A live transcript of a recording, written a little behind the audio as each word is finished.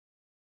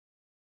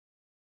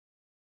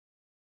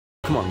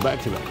on,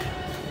 back to back.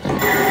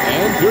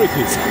 And here it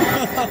is.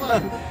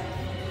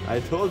 I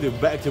told you,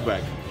 back to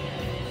back.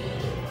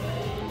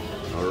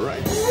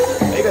 Alright.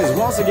 Hey guys,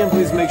 once again,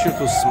 please make sure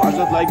to smash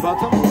that like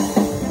button.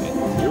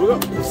 And here we go.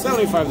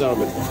 $75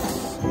 bet.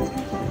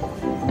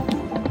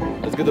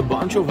 Let's get a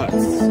bunch of hats.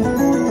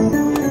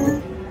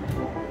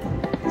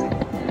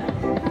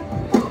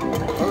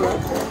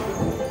 Alright.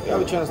 We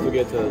have a chance to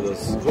get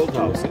those gold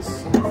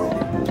houses. Come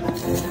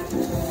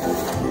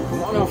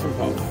on, Huff and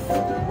Puff.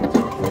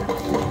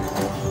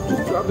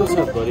 Just drop those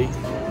hats, buddy.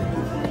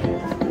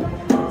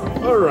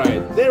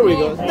 Alright, there we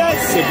go.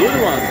 That's a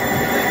good one.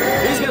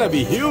 This is gonna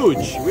be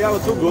huge. We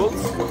have 2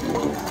 golds.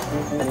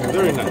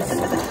 Very nice.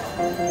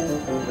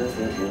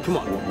 Come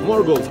on,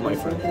 more golds, my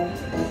friend.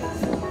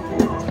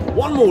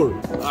 One more.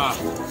 Ah.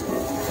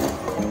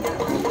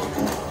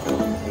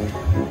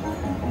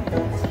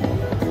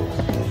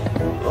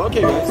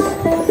 Okay, guys.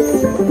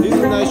 This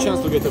is a nice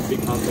chance to get a big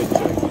handpay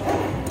check.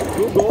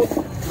 2 gold,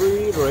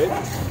 3 red.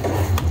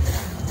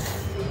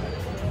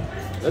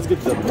 Let's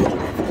get that major.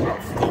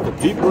 Take a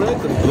deep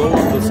breath and blow up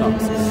the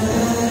houses.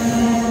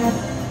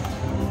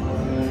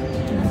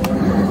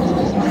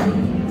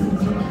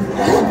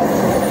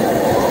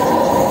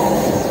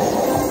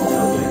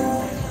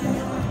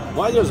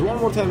 Just one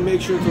more time, make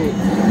sure to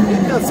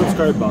hit that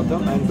subscribe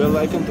button and bell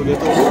icon to get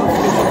all the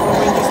notifications from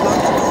when this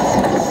launch.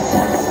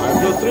 I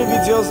upload 3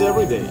 videos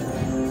every day.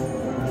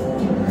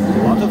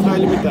 A lot of high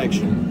limit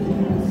action.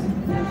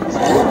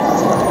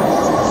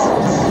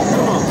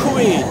 Come on,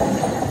 queen!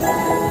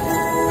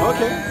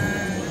 Okay,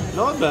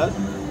 not bad.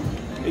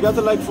 You got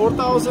to like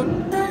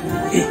 4,000?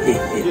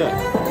 Yeah.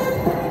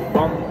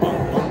 Bum, bum,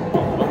 bum,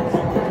 bum, bum.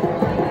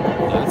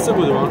 That's a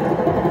good one.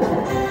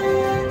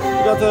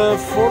 Got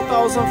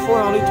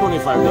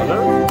 $4,425.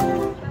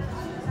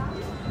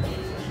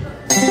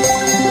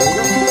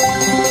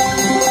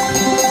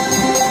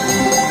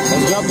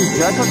 Let's grab this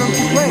jackpot and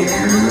play.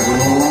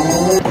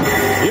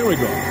 Here we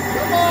go.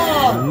 Come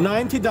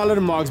on! $90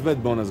 max bet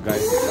bonus,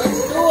 guys.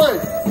 Let's do it!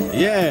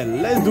 Yeah,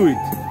 let's do it.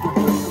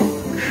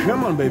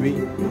 Come on, baby.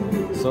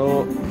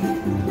 So,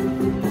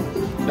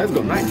 let's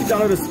go.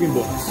 $90 spin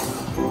bonus.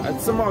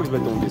 That's a max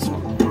bet on this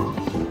one.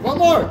 One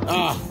more!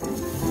 Ah.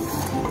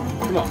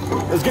 Come on,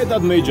 let's get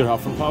that major,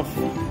 Huff and Puff.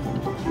 There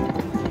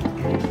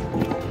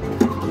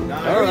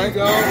you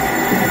go.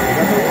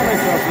 Got the 1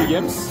 extra free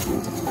yips.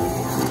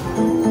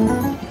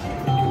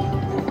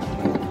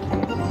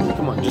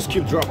 Come on, just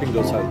keep dropping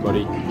those hats,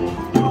 buddy.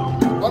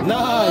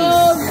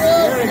 Nice!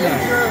 Very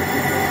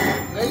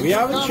nice. We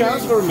have a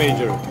chance for a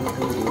major.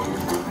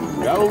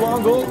 We have a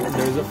 1 goal, and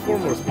there's a 4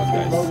 more spots,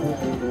 guys.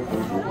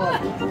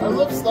 I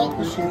love slot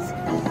machines.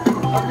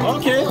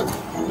 Okay,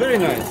 very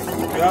nice.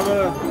 We have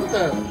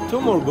 2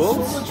 more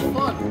goals. So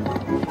much fun.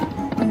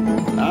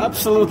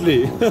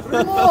 Absolutely.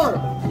 3 more.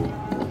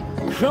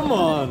 Come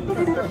on.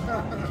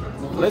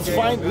 Let's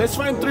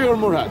find 3 or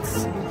more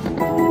hats.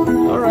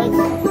 All right.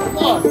 Come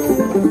on.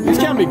 This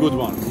can be a good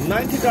one.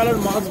 $90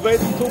 max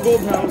bet, 2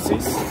 gold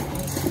houses.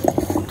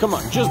 Come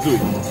on, just do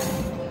it.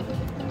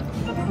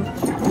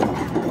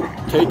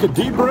 Take a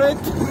deep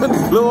breath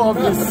and blow off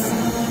this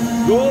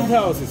gold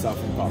houses, Huff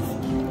and Puff.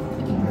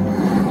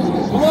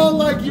 Blow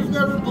like you've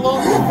never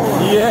blown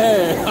before.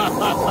 Yeah.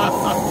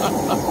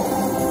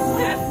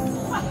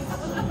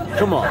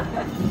 Come on.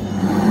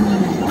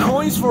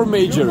 Coins for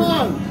major. Come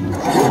on.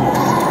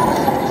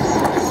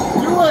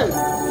 Do it.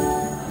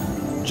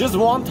 Just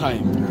one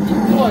time.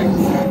 2 points.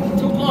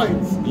 2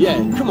 points. Yeah,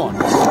 come on.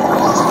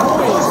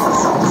 Coins.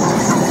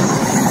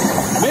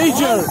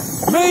 Major.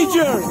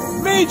 Major.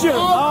 Major.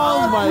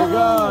 Oh my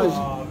gosh.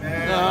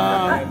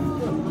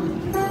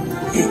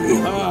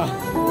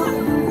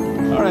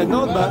 Alright,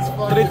 not bad.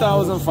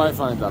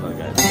 $3,500,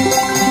 guys.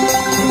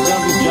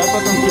 Grab this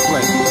jackpot and keep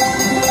playing.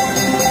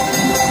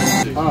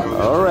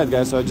 Alright,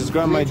 guys, so I just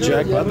grabbed my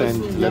jackpot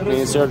and let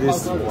me insert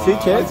this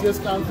ticket.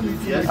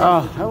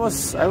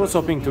 I was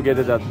hoping to get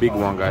that big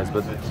one, guys,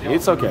 but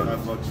it's okay.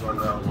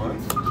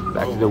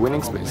 Back to the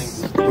winning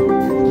space.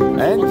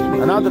 And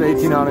another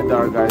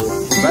 $1,800, guys.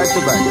 Back to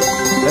back.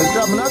 Let's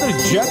grab another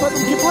jackpot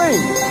and keep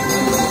playing.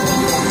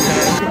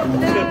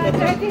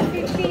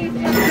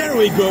 There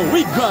we go.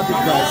 We got it,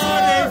 guys.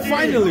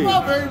 Finally. Come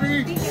on,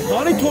 baby.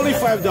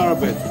 $125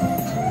 bet.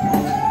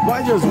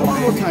 Why just one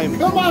more time?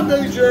 Come on,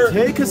 Major.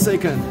 Take a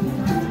second.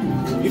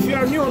 If you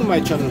are new on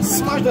my channel,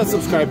 smash that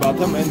subscribe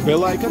button and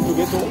bell icon to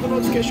get all the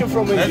notifications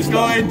from Let's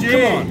go, NG.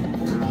 Come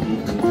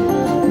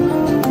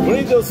on. We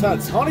need those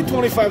hats.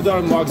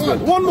 $125 max bet.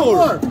 One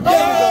more.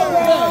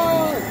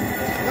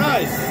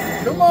 Nice.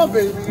 Come on,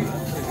 baby.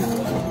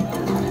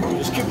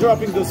 Just keep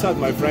dropping those hats,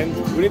 my friend.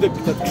 We need a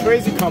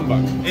crazy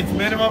comeback. It's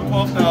minimum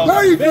 12,000.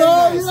 There you go.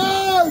 Nice.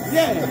 Yes.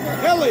 Yeah.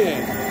 Hell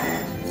yeah.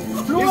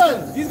 Do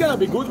it. He's gonna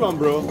be good one,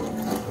 bro.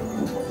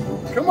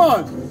 Come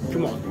on.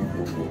 Come on.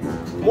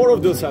 More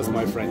of those hats,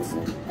 my friends.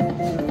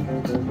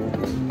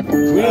 We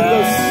need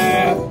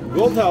those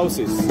gold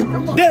houses.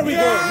 There we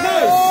go.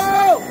 Nice.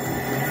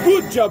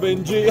 Good job,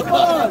 NG.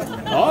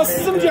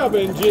 Awesome job,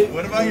 NG.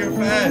 What about your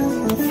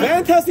fans?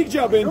 Fantastic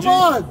job, NG. Come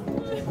on.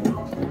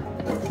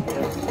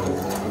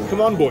 Come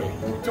Come on, boy.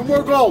 2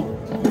 more gold.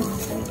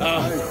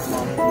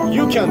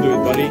 You can do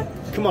it, buddy.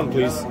 Come on,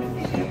 please.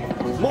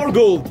 More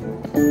gold.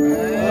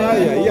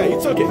 Yeah,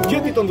 it's okay.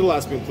 Get it on the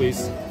last spin,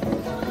 please.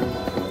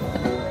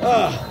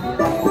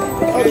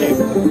 Okay.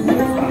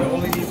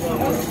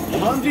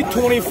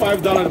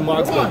 $125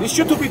 max. This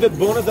should be the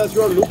bonus that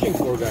you are looking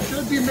for, guys.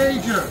 Should be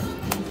major.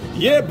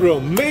 Yeah,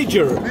 bro,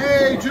 major.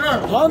 Major.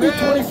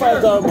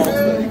 $125 max.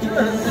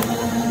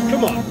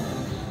 Come on.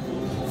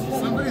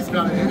 Somebody's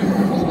got to hit it.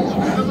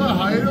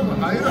 Higher. Come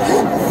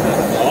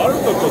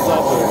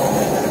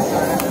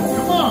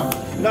on.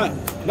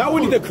 Now we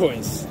need the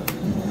coins.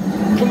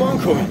 Come on,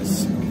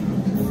 coins.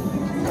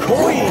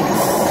 Coins.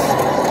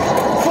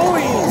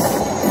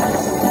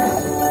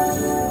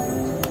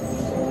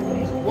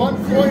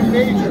 1 coin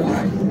major.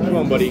 Come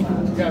on, buddy.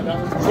 Yeah, that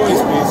was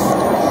Coins, please.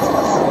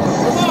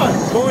 Come on.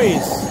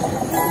 Coins.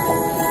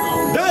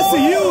 That's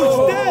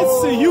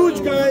huge,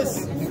 guys.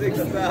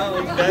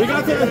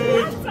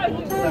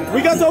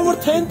 We got over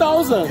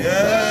 10,000.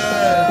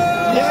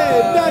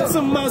 Yeah, that's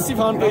a massive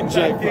 100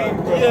 jackpot.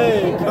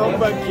 Yeah, come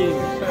back in.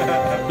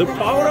 The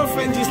power of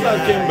NG Star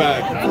came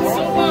back. Not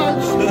so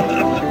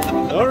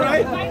much. All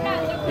right,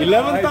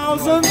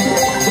 $11,350.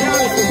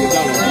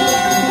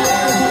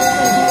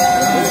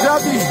 Let's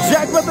grab this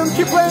jackpot and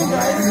keep playing,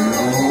 guys.